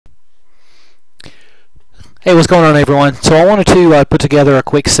Hey, what's going on, everyone? So I wanted to put together a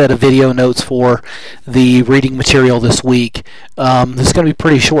quick set of video notes for the reading material this week. This is going to be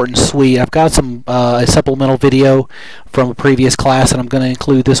pretty short and sweet. I've got some a supplemental video from a previous class that I'm going to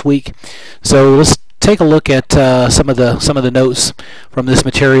include this week. So let's take a look at some of the notes from this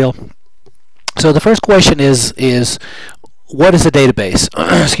material. So the first question is what is a database?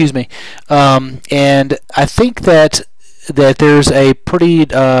 Excuse me. And I think that there's a pretty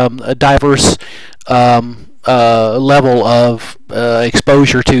diverse level of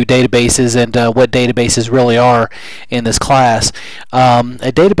exposure to databases and what databases really are in this class.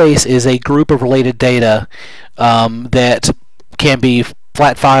 A database is a group of related data that can be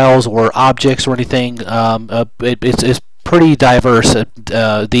flat files or objects or anything. It's pretty diverse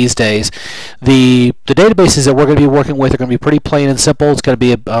these days. The databases that we're going to be working with are going to be pretty plain and simple. It's going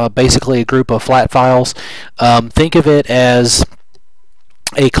to be basically a group of flat files. Think of it as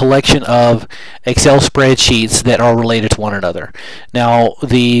a collection of Excel spreadsheets that are related to one another. Now,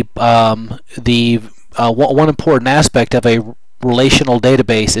 one important aspect of a relational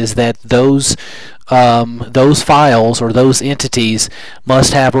database is that those files or those entities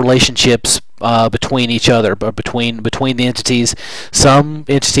must have relationships between each other, but between the entities. Some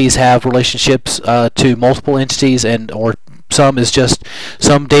entities have relationships to multiple entities, or some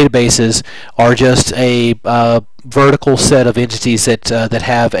databases are just a vertical set of entities that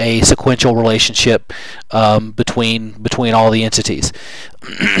have a sequential relationship between all the entities.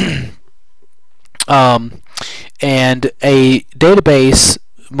 And a database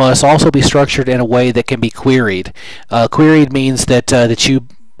must also be structured in a way that can be queried. Queried means that you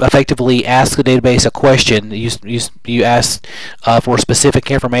effectively ask the database a question. You ask for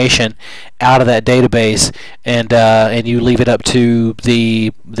specific information out of that database, and you leave it up to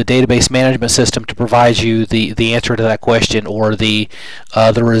the database management system to provide you the answer to that question or the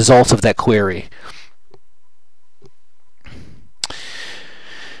results of that query.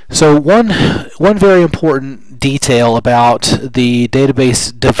 So one very important detail about the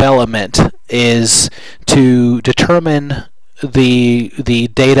database development is to determine the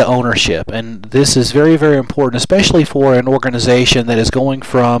data ownership, and this is very, very important, especially for an organization that is going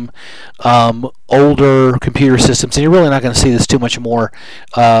from older computer systems. And you're really not going to see this too much more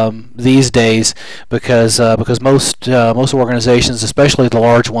these days, because most organizations, especially the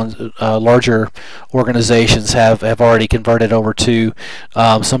larger organizations, have already converted over to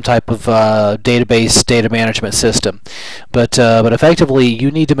some type of database data management system. But effectively, you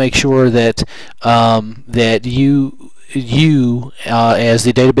need to make sure that you as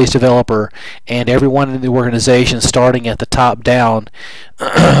the database developer and everyone in the organization, starting at the top down,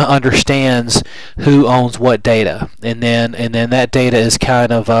 understands who owns what data, and then that data is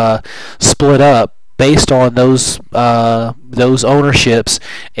kind of split up based on those ownerships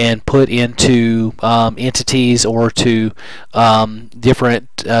and put into entities or to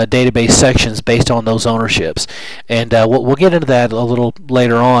different database sections based on those ownerships. And we'll get into that a little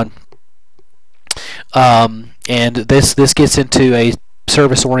later on. And this gets into a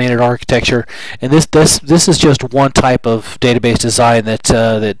service-oriented architecture, and this is just one type of database design that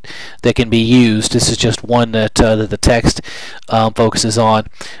can be used. This is just one that the text focuses on,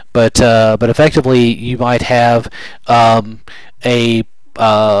 but effectively you might have a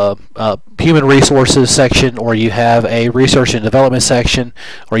human resources section, or you have a research and development section,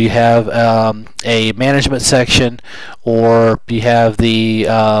 or you have a management section, or you have the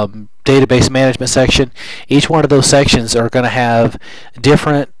database management section. Each one of those sections are going to have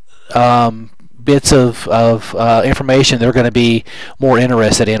different bits of information they're going to be more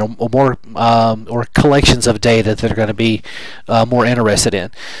interested in, or collections of data that are going to be more interested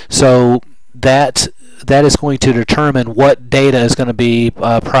in. So that is going to determine what data is going to be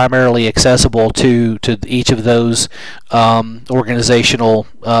primarily accessible to each of those organizational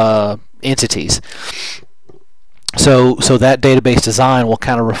entities. So that database design will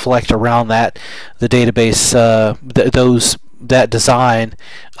kind of reflect around that, the database, that design,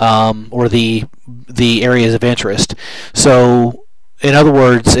 or the areas of interest. So in other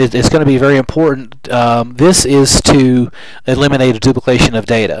words, it's going to be very important. This is to eliminate a duplication of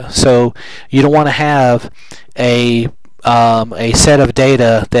data. So you don't want to have a set of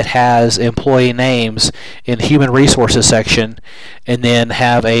data that has employee names in the human resources section, and then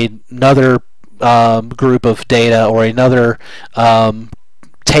have another group of data or another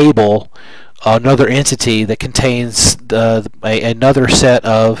table, another entity that contains another set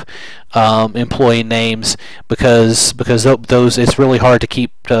of employee names, because those, it's really hard to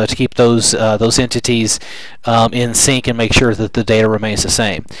keep those entities in sync and make sure that the data remains the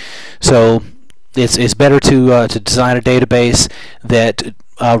same. So it's better to design a database that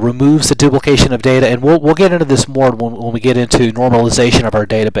removes the duplication of data, and we'll get into this more when we get into normalization of our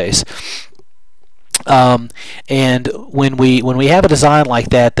database. And when we have a design like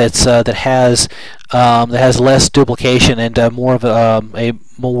that that has less duplication and more of a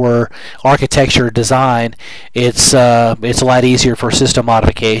more architecture design, it's a lot easier for system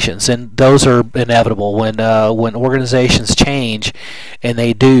modifications, and those are inevitable when organizations change, and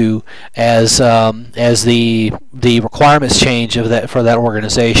they do as the requirements change for that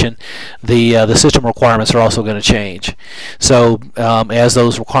organization. The system requirements are also going to change. So as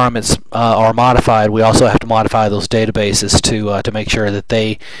those requirements are modified, we also have to modify those databases to make sure that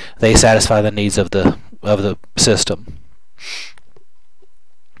they satisfy the needs of the system.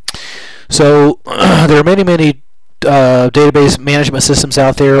 So there are many database management systems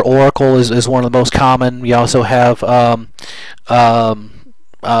out there. Oracle is one of the most common. You also have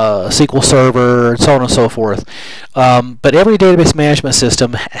SQL Server, and so on and so forth. But every database management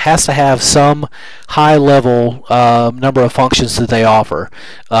system has to have some high-level number of functions that they offer.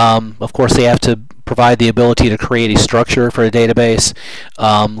 Of course, they have to provide the ability to create a structure for a database,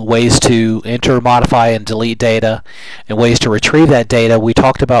 ways to enter, modify, and delete data, and ways to retrieve that data. We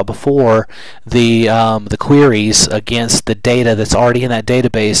talked about before the queries against the data that's already in that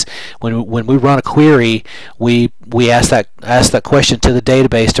database. When we run a query, we ask that question to the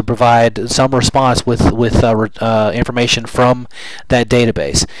database to provide some response with information from that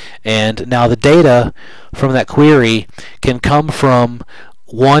database. And now the data from that query can come from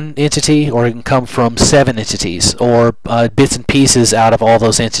one entity, or it can come from 7 entities, or bits and pieces out of all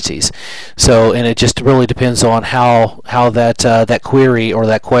those entities. So, and it just really depends on how that query or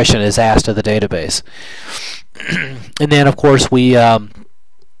that question is asked of the database. And then, of course, we have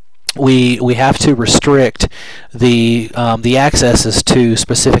to restrict the accesses to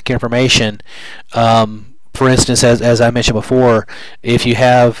specific information. For instance, as I mentioned before, if you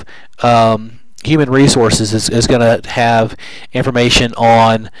have human resources is going to have information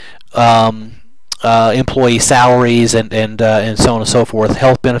on employee salaries and so on and so forth,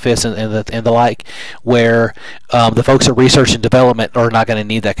 health benefits and the like, where the folks at research and development are not going to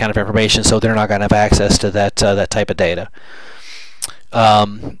need that kind of information, so they're not going to have access to that type of data.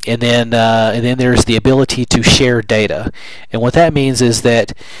 And then there's the ability to share data, and what that means is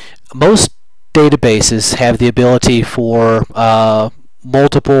that most databases have the ability for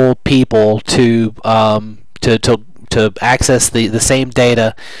multiple people to access the same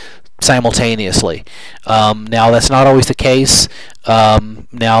data simultaneously. Now that's not always the case.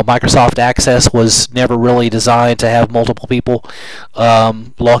 Now Microsoft Access was never really designed to have multiple people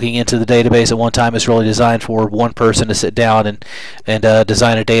logging into the database at one time. It's really designed for one person to sit down and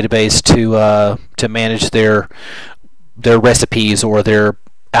design a database to manage their recipes or their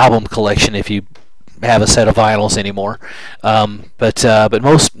album collection, if you have a set of vinyls anymore. But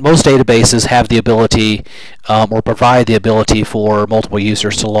most databases have the ability or provide the ability for multiple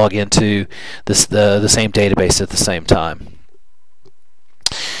users to log into the same database at the same time.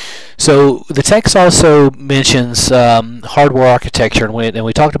 So the text also mentions hardware architecture, and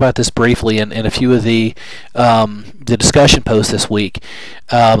we talked about this briefly in a few of the discussion posts this week.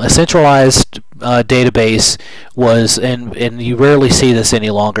 A centralized database was, and you rarely see this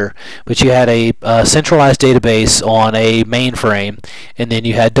any longer, but you had a centralized database on a mainframe, and then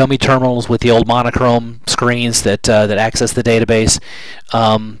you had dummy terminals with the old monochrome screens that access the database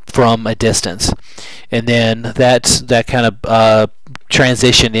from a distance, and then that kind of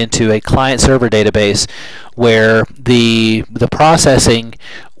transitioned into a client-server database where the processing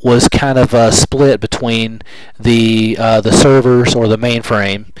was kind of split between the servers or the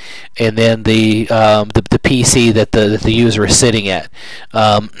mainframe, and then the PC that the user is sitting at.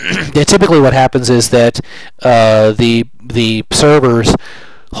 And typically, what happens is that the servers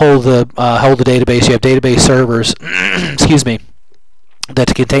hold the database. You have database servers, excuse me, that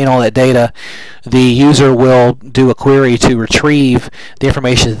to contain all that data. The user will do a query to retrieve the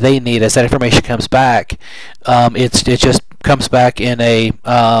information that they need. As that information comes back, it just comes back in a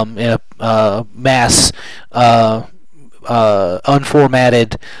mass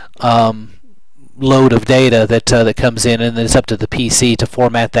unformatted load of data that comes in, and then it's up to the PC to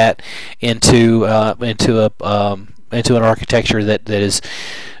format that into an architecture that is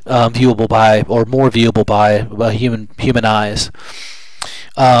viewable by, or more viewable by, human eyes.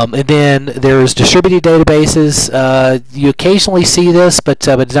 And then there's distributed databases. You occasionally see this, but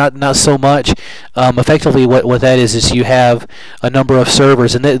not so much. Effectively, what that is you have a number of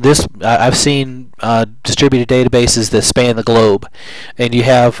servers, and this I've seen distributed databases that span the globe, and you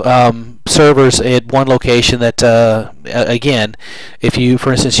have servers at one location that, again, if you,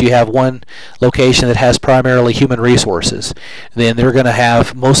 for instance, you have one location that has primarily human resources, then they're going to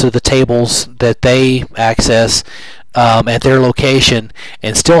have most of the tables that they access at their location,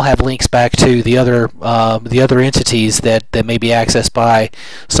 and still have links back to the other entities that may be accessed by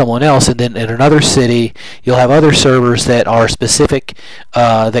someone else. And then in another city, you'll have other servers that are specific,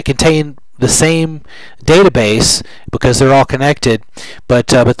 that contain the same database because they're all connected, but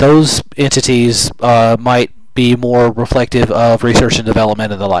those entities might be more reflective of research and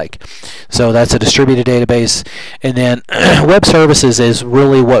development and the like. So that's a distributed database. And then web services is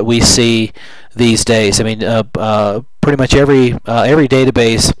really what we see these days. I mean, pretty much every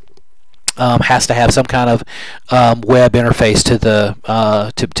database has to have some kind of web interface to the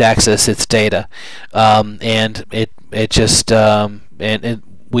to access its data, and it just and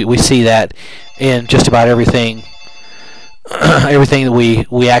we see that in just about everything everything that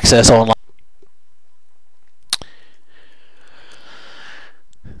we access online.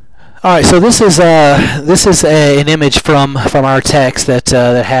 All right, so this is an image from our text that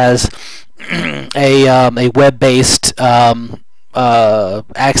that has a web-based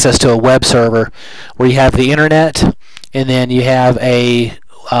access to a web server, where you have the internet, and then you have a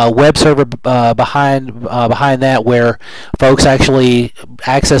web server behind that, where folks actually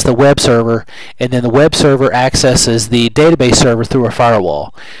access the web server, and then the web server accesses the database server through a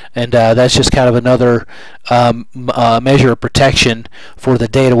firewall. And that's just kind of another measure of protection for the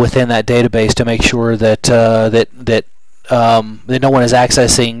data within that database, to make sure that that no one is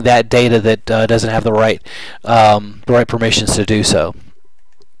accessing that data that doesn't have the right permissions to do so.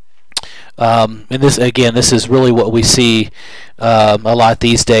 And this, again, this is really what we see a lot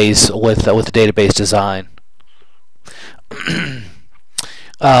these days with the database design.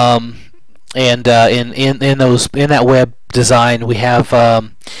 And in that web design, we have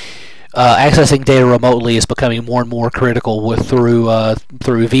accessing data remotely is becoming more and more critical through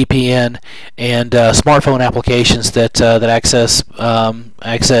VPN and smartphone applications that access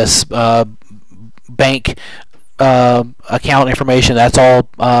bank account information. That's all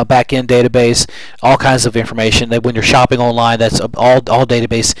back-end database. All kinds of information that when you're shopping online, that's all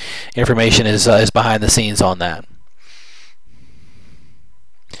database information is behind the scenes on that.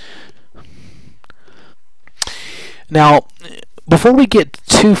 Now, before we get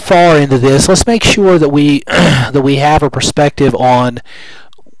too far into this, let's make sure that we have a perspective on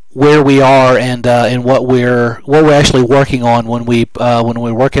where we are and what we're actually working on when we're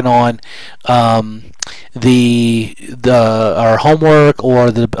working on our homework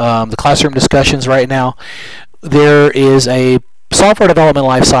or the classroom discussions right now. There is a software development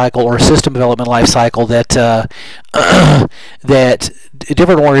lifecycle or system development lifecycle that that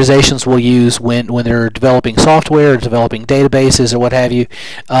different organizations will use when they're developing software, or developing databases, or what have you.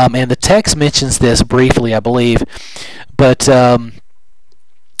 And the text mentions this briefly, I believe, but now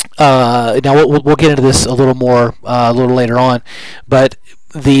we'll get into this a little more a little later on. But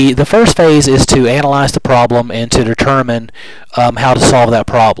the first phase is to analyze the problem and to determine how to solve that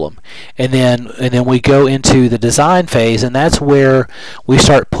problem, and then we go into the design phase, and that's where we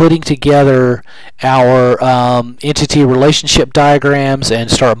start putting together our entity relationship diagrams and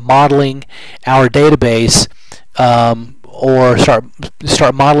start modeling our database, or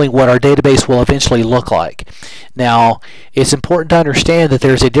start modeling what our database will eventually look like. Now, it's important to understand that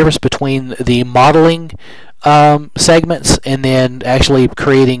there's a difference between the modeling segments and then actually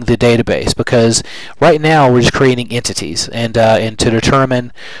creating the database, because right now we're just creating entities, and to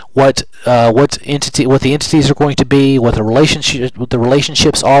determine what the entities are going to be, what the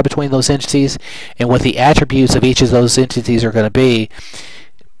relationships are between those entities, and what the attributes of each of those entities are going to be.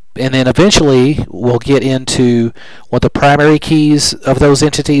 And then eventually we'll get into what the primary keys of those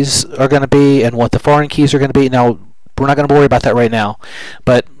entities are going to be and what the foreign keys are going to be. Now, we're not going to worry about that right now,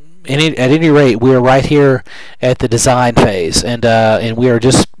 but at any rate, we are right here at the design phase, and we are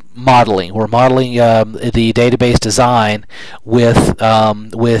just modeling. We're modeling the database design with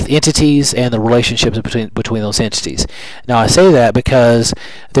entities and the relationships between those entities. Now, I say that because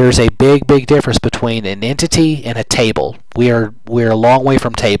there's a big difference between an entity and a table. We're a long way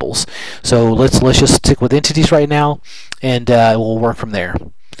from tables. So let's just stick with entities right now, and we'll work from there.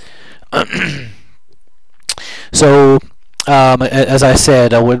 So, as I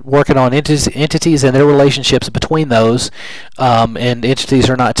said, we're working on entities and their relationships between those, and entities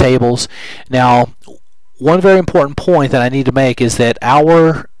are not tables. Now, one very important point that I need to make is that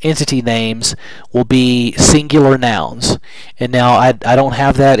our entity names will be singular nouns. And now I don't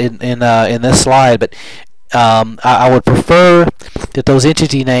have that in this slide, but I would prefer that those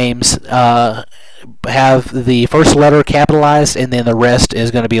entity names have the first letter capitalized and then the rest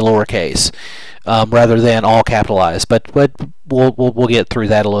is going to be lowercase, rather than all capitalized. But we'll get through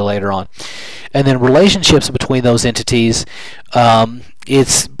that a little later on. And then relationships between those entities.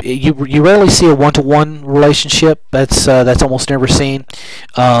 You rarely see a one-to-one relationship. That's almost never seen.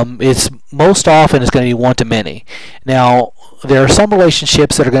 It's most often it's going to be one-to-many. Now there are some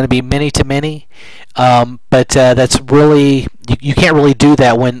relationships that are going to be many-to-many, but that's really you can't really do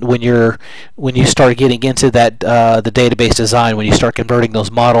that when you start getting into that the database design, when you start converting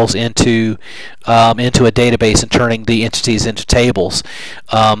those models into a database and turning the entities into tables.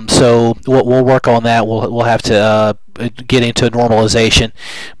 So we'll work on that. We'll have to get into normalization,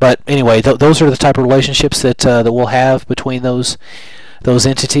 but anyway, those are the type of relationships that we'll have between those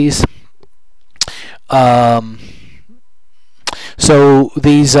entities. So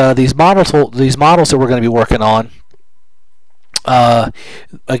these models that we're going to be working on,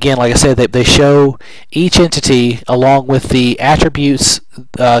 again, like I said, they show each entity along with the attributes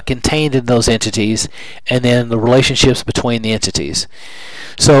contained in those entities, and then the relationships between the entities.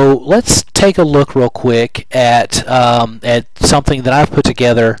 So let's take a look real quick at something that I've put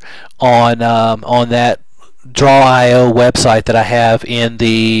together on that Draw.io website that I have in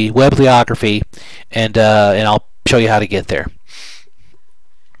the bibliography, and I'll show you how to get there.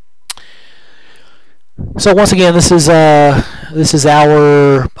 So once again, this is our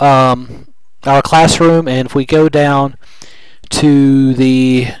classroom, and if we go down to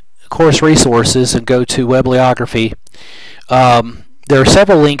the course resources and go to bibliography, there are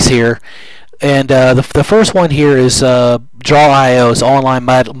several links here, and the first one here is Draw.io's online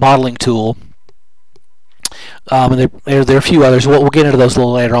modeling tool. And there are a few others. We'll get into those a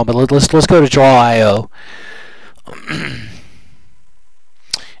little later on, but let's go to Draw.io.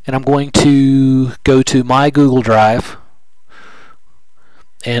 And I'm going to go to my Google Drive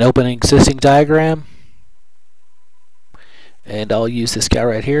and open an existing diagram, and I'll use this guy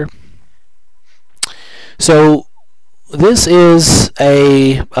right here. So this is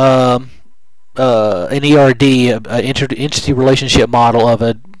an ERD, entity relationship model of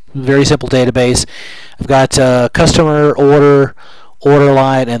a very simple database. I've got customer, order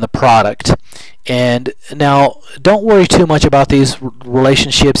line, and the product. And now, don't worry too much about these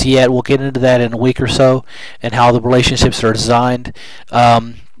relationships yet. We'll get into that in a week or so, and how the relationships are designed. Now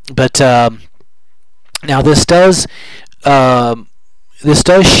this does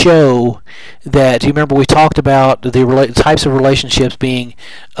show that, you remember we talked about the types of relationships being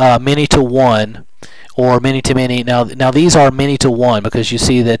many to one or many to many. Now these are many to one, because you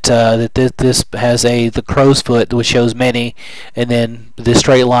see that this has the crow's foot, which shows many, and then the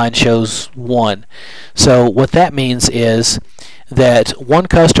straight line shows one. So what that means is that one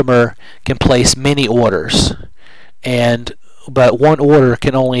customer can place many orders, but one order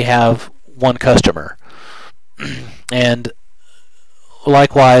can only have one customer. And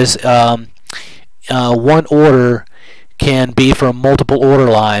likewise, one order can be from multiple order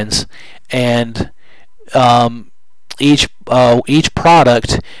lines, and each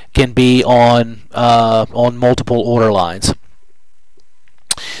product can be on multiple order lines.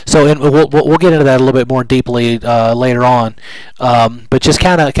 So, and we'll get into that a little bit more deeply later on, but just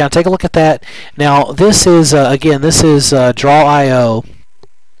kind of take a look at that. Now, this is again, this is Draw.io.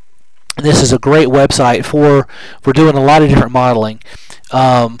 This is a great website for doing a lot of different modeling,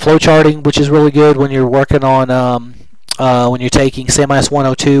 flowcharting, which is really good when you're working on when you're taking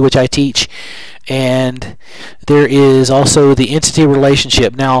CMIS320, which I teach. And there is also the entity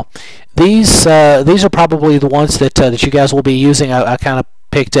relationship. Now, these are probably the ones that you guys will be using. I kind of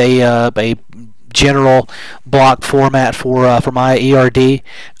picked a general block format for my ERD.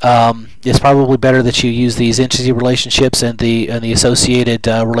 It's probably better that you use these entity relationships and the associated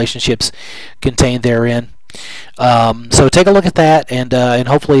relationships contained therein. So take a look at that, and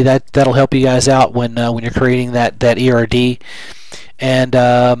hopefully that'll help you guys out when you're creating that ERD. And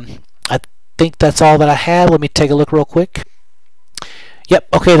I think that's all that I had. Let me take a look real quick. Yep,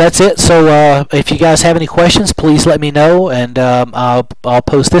 okay, that's it. So if you guys have any questions, please let me know, and I'll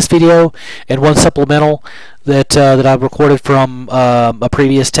post this video and one supplemental that I've recorded from a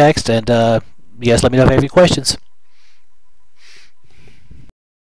previous text, and you guys let me know if you have any questions.